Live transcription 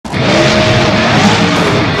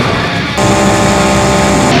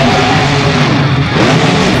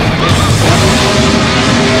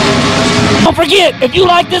don't forget, if you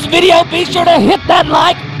like this video, be sure to hit that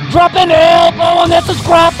like, drop an elbow on that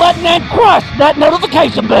subscribe button, and crush that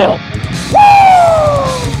notification bell.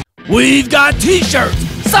 Woo! We've got t-shirts,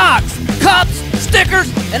 socks, cups,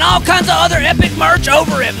 stickers, and all kinds of other epic merch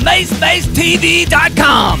over at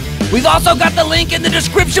macemacetv.com. We've also got the link in the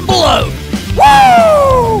description below.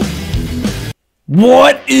 Woo!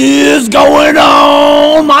 What is going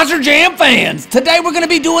on, Monster Jam fans? Today we're going to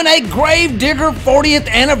be doing a Gravedigger 40th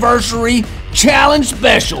Anniversary Challenge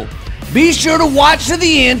Special. Be sure to watch to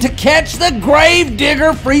the end to catch the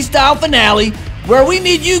Gravedigger Freestyle Finale, where we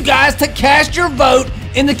need you guys to cast your vote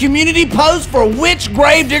in the community post for which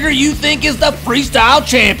Gravedigger you think is the Freestyle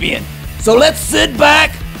Champion. So let's sit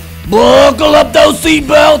back, buckle up those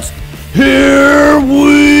seatbelts, here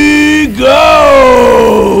we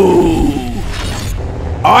go!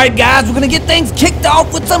 Alright guys, we're going to get things kicked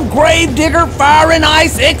off with some Gravedigger Fire and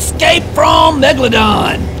Ice Escape from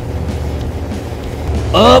Megalodon.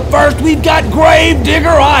 Up first we've got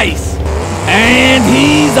Gravedigger Ice, and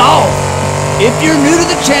he's off. If you're new to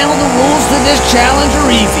the channel, the rules to this challenge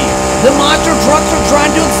are easy. The monster trucks are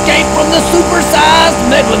trying to escape from the supersized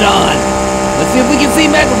Megalodon. Let's see if we can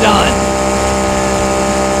see Megalodon.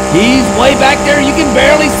 He's way back there, you can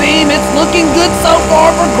barely see him. It's looking good so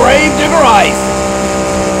far for Gravedigger Ice.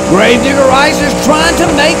 Gravedigger Ice is trying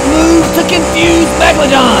to make moves to confuse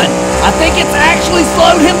Megalodon. I think it's actually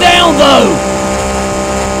slowed him down though.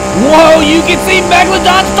 Whoa, you can see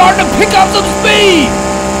Megalodon starting to pick up some speed.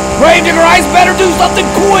 Gravedigger Ice better do something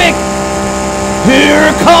quick.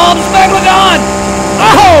 Here comes Megalodon.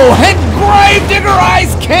 Oh, and Gravedigger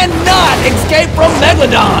Ice cannot escape from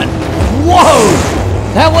Megalodon. Whoa,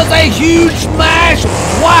 that was a huge smash.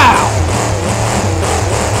 Wow.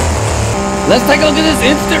 Let's take a look at this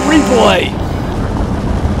instant replay.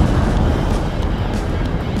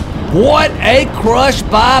 What a crush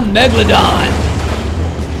by Megalodon.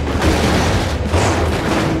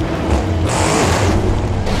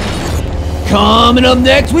 Coming up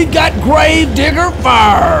next, we've got Gravedigger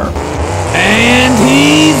Fire. And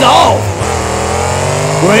he's off.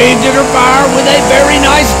 Gravedigger Fire with a very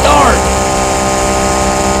nice start.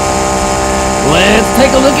 Let's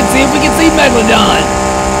take a look and see if we can see Megalodon.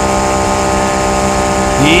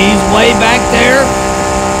 He's way back there.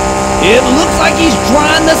 It looks like he's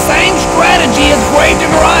trying the same strategy as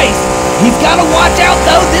Gravedigger Ice. He's got to watch out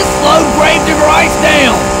though, this slowed Gravedigger Ice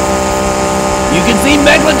down. You can see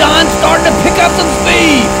Megalodon starting to pick up some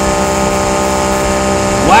speed.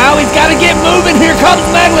 Wow, he's got to get moving. Here comes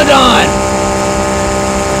Megalodon.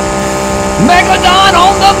 Megalodon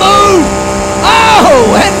on the move.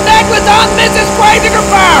 Oh, and Megalodon misses Gravedigger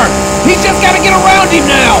Fire. He's just got to get around him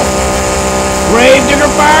now. Gravedigger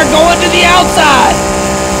Fire going to the outside.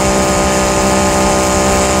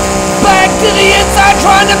 Back to the inside,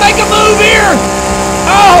 trying to make a move here.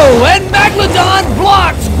 Oh, and Megalodon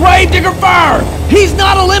blocks Gravedigger Fire. He's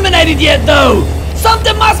not eliminated yet, though.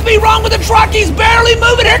 Something must be wrong with the truck. He's barely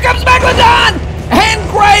moving. Here comes Megalodon. And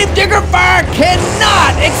Gravedigger Fire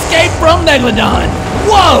cannot escape from Megalodon.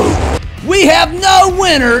 Whoa. We have no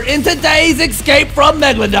winner in today's Escape from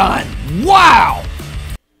Megalodon. Wow.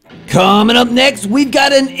 Coming up next, we've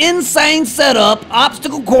got an insane setup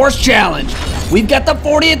obstacle course challenge. We've got the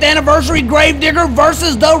 40th Anniversary Gravedigger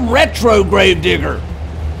versus the Retro Gravedigger.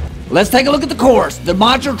 Let's take a look at the course. The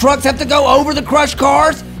monster trucks have to go over the crush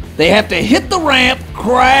cars. They have to hit the ramp,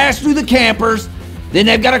 crash through the campers. Then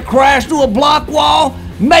they've got to crash through a block wall,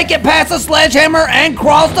 make it past a sledgehammer, and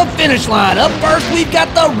cross the finish line. Up first, we've got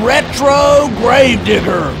the Retro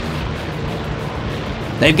Gravedigger.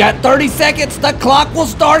 They've got 30 seconds. The clock will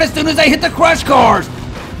start as soon as they hit the crush cars.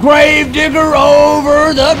 Gravedigger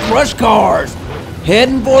over the crush cars.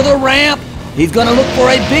 Heading for the ramp. He's going to look for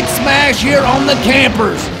a big smash here on the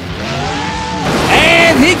campers.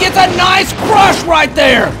 And he gets a nice crush right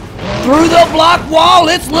there. Through the block wall,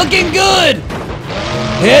 it's looking good.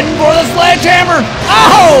 Heading for the sledgehammer.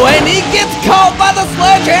 Oh, and he gets caught by the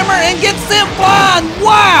sledgehammer and gets sent flying.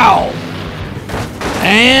 Wow.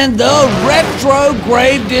 And the Retro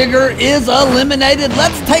Gravedigger is eliminated.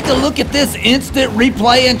 Let's take a look at this instant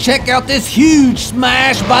replay and check out this huge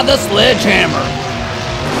smash by the sledgehammer.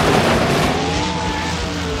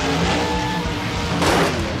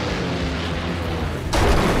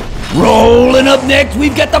 Rolling up next,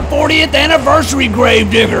 we've got the 40th Anniversary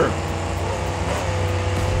Gravedigger.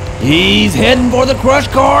 He's heading for the crush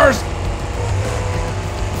cars.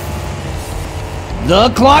 The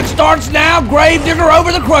clock starts now. Gravedigger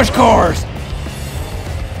over the crush cars.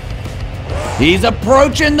 He's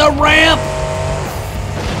approaching the ramp.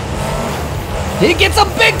 He gets a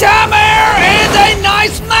big time air and a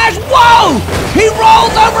nice smash. Whoa! He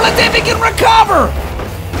rolls over. Let's see if he can recover.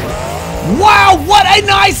 Wow, what a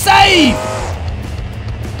nice save.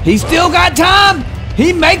 He's still got time.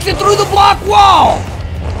 He makes it through the block wall.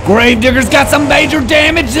 Gravedigger's got some major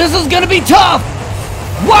damage. This is gonna be tough.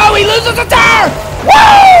 Whoa, he loses a tire.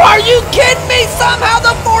 Whoa, are you kidding me? Somehow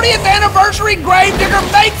the 40th anniversary Gravedigger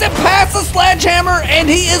makes it past the sledgehammer and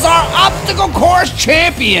he is our obstacle course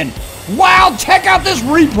champion. Wow, check out this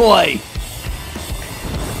replay.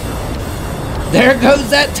 There goes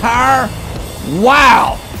that tire.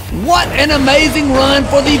 Wow, what an amazing run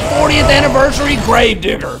for the 40th anniversary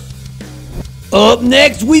Gravedigger. Up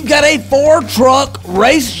next, we've got a 4-truck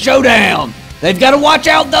race showdown. They've got to watch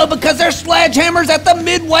out though because there's sledgehammers at the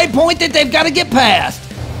midway point that they've got to get past.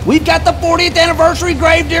 We've got the 40th anniversary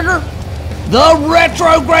Gravedigger, the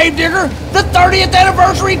retro Gravedigger, the 30th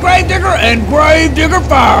anniversary Gravedigger, and Gravedigger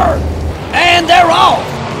Fire. And they're off.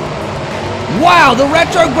 Wow, the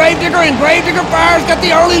retro Gravedigger and Gravedigger Fire's got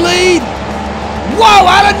the early lead. Whoa,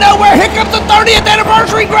 out of nowhere, here comes the 30th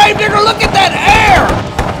anniversary Gravedigger. Look at that air.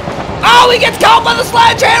 Oh, he gets caught by the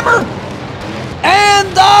sledgehammer. And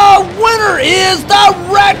the winner is the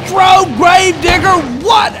retro Gravedigger.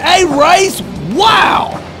 What a race.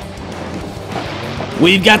 Wow.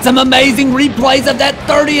 We've got some amazing replays of that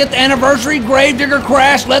 30th anniversary Gravedigger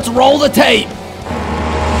crash. Let's roll the tape.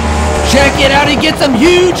 Check it out, he gets some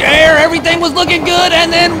huge air, everything was looking good,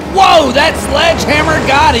 and then, whoa, that sledgehammer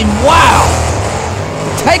got him, wow.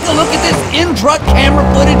 Take a look at this in-truck camera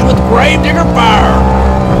footage with Gravedigger Fire.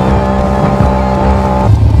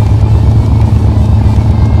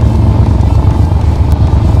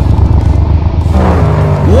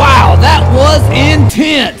 Wow, that was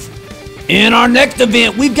intense. In our next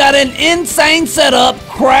event, we've got an insane setup,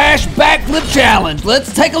 crash backflip challenge.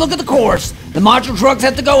 Let's take a look at the course. The monster trucks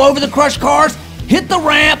have to go over the crushed cars, hit the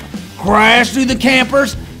ramp, crash through the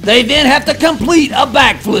campers. They then have to complete a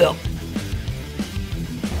backflip.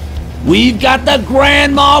 We've got the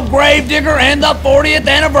Grandma Gravedigger and the 40th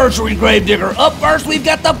anniversary Gravedigger. Up first, we've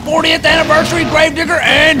got the 40th anniversary Gravedigger,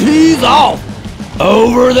 and he's off.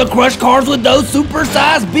 Over the crushed cars with those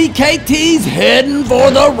supersized BKTs heading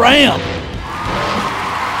for the ramp.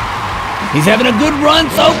 He's having a good run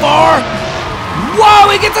so far. Whoa,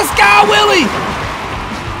 he gets a sky wheelie.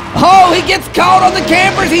 Oh, he gets caught on the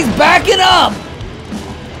campers. He's backing up.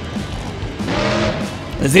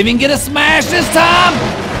 Let's see if he can get a smash this time.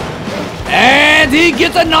 And he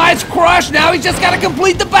gets a nice crush. Now he's just got to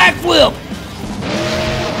complete the backflip.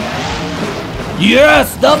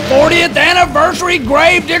 Yes, the 40th anniversary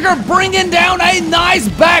Gravedigger bringing down a nice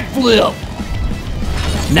backflip.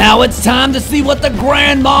 Now it's time to see what the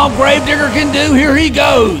Grandma Gravedigger can do. Here he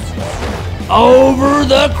goes. Over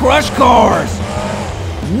the crushed cars.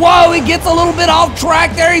 Whoa, he gets a little bit off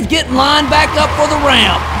track there. He's getting lined back up for the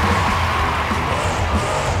ramp.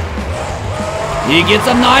 He gets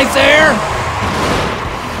some nice air.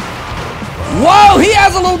 Whoa, he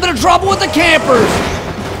has a little bit of trouble with the campers.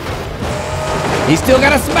 He's still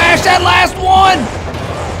got to smash that last one.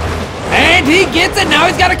 And he gets it. Now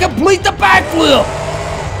he's got to complete the backflip.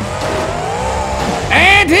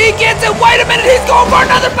 And he gets it. Wait a minute, he's going for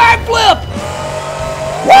another backflip.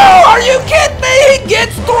 Whoa, are you kidding me? He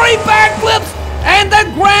gets 3 backflips, and the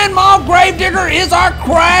Grandma Gravedigger is our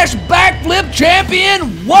crash backflip champion.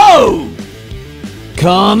 Whoa!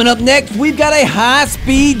 Coming up next, we've got a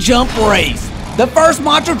high-speed jump race. The first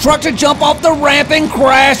monster truck to jump off the ramp and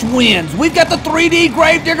crash wins. We've got the 3D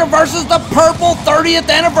Gravedigger versus the purple 30th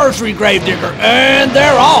anniversary Gravedigger, and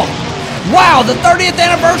they're off. Wow, the 30th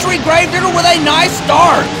anniversary Gravedigger with a nice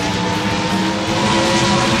start.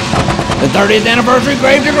 The 30th anniversary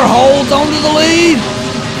Gravedigger holds on to the lead.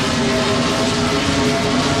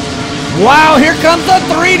 Wow, here comes the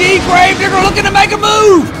 3D Gravedigger looking to make a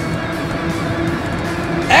move.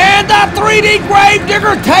 And the 3D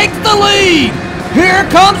Gravedigger takes the lead. Here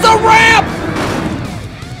comes the ramp.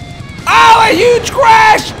 Oh, a huge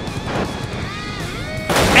crash.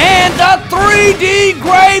 And the 3D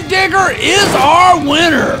Gravedigger is our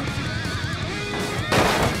winner.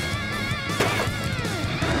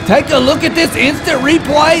 Take a look at this instant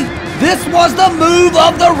replay. This was the move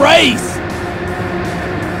of the race.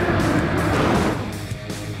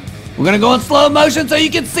 We're gonna go in slow motion so you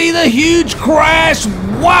can see the huge crash.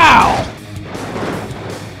 Wow.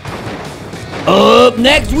 Up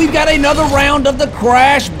next, we've got another round of the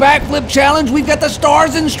Crash Backflip Challenge. We've got the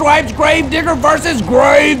Stars and Stripes Gravedigger versus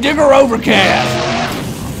Gravedigger Overcast.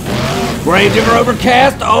 Gravedigger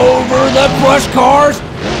Overcast over the crushed cars,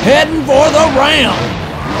 heading for the ramp.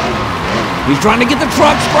 He's trying to get the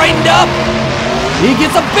truck straightened up. He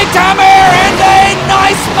gets a big time air and a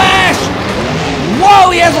nice smash.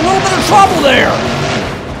 Whoa, he has a little bit of trouble there.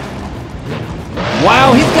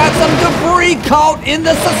 Wow, he's got some debris caught in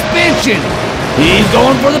the suspension. He's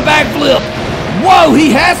going for the backflip. Whoa,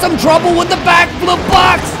 he has some trouble with the backflip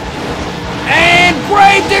box. And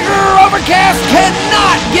Gravedigger Overcast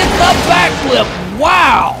cannot get the backflip.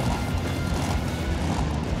 Wow.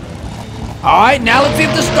 All right, now let's see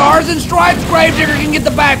if the Stars and Stripes Gravedigger can get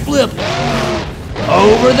the backflip.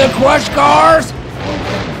 Over the crush cars.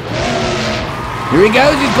 Here he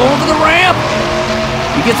goes, he's going for the ramp.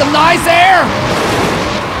 He gets some nice air.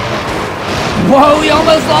 Whoa, he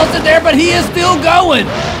almost lost it there, but he is still going.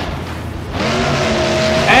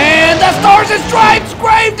 And the Stars and Stripes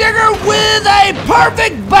Gravedigger with a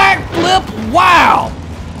perfect backflip. Wow.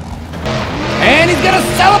 And he's gonna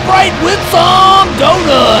celebrate with some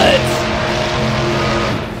donuts.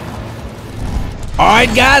 All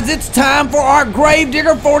right, guys, it's time for our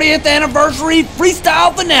Gravedigger 40th Anniversary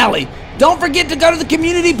Freestyle Finale. Don't forget to go to the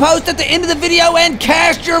community post at the end of the video and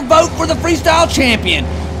cast your vote for the Freestyle Champion.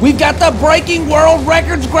 We've got the Breaking World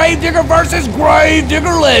Records Gravedigger versus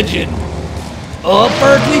Gravedigger Legend. Up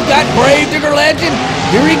first, we've got Gravedigger Legend.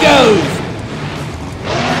 Here he goes.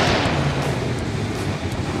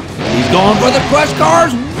 He's going for the crush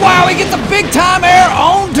cars. Wow, he gets a big time air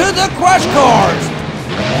onto the crush cars.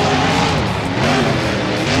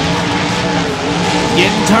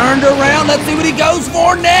 Getting turned around. Let's see what he goes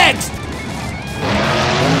for next.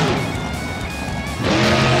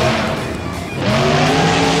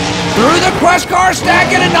 Through the crush car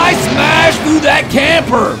stack and a nice smash through that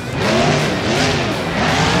camper.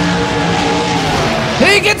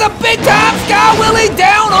 He gets a big time sky wheelie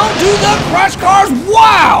down onto the crush cars.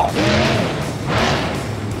 Wow!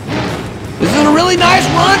 This is a really nice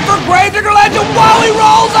run for Gravedigger Legend. Wow, he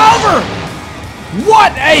rolls over.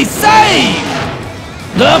 What a save!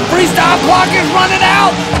 The freestyle clock is running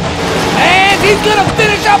out, and he's gonna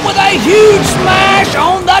finish up with a huge smash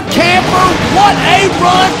on the camper. What a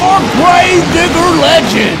run for Gravedigger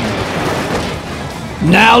Legend!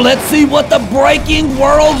 Now let's see what the Breaking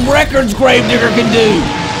World Records Gravedigger can do.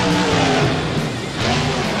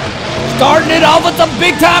 Starting it off with some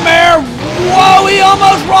big time air. Whoa, he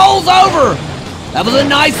almost rolls over. That was a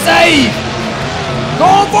nice save.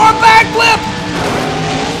 Going for a backflip.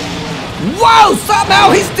 Whoa,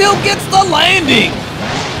 somehow he still gets the landing.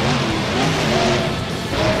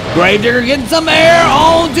 Gravedigger getting some air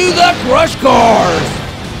onto the crush cars.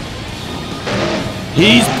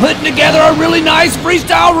 He's putting together a really nice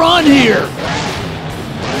freestyle run here.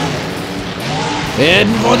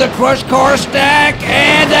 Heading for the crush car stack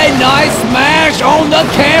and a nice smash on the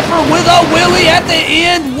camper with a wheelie at the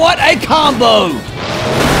end. What a combo.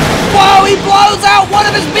 Whoa, he blows out one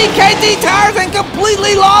of his BKT tires and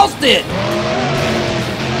completely lost it.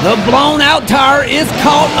 The blown out tire is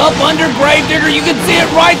caught up under Gravedigger. You can see it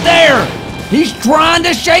right there. He's trying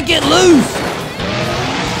to shake it loose.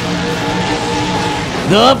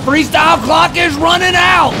 The freestyle clock is running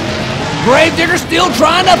out. Gravedigger still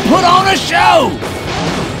trying to put on a show.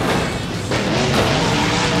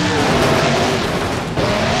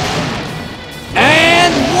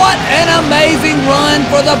 And what an amazing run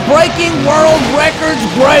for the Breaking World Records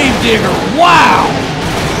Gravedigger. Wow.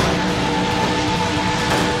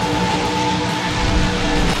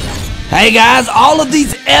 Hey guys, all of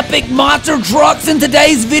these epic monster trucks in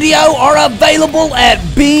today's video are available at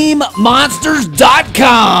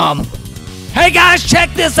BeamMonsters.com. Hey guys,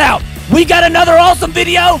 check this out. We got another awesome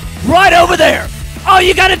video right over there. All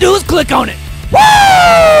you gotta do is click on it.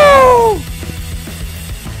 Woo!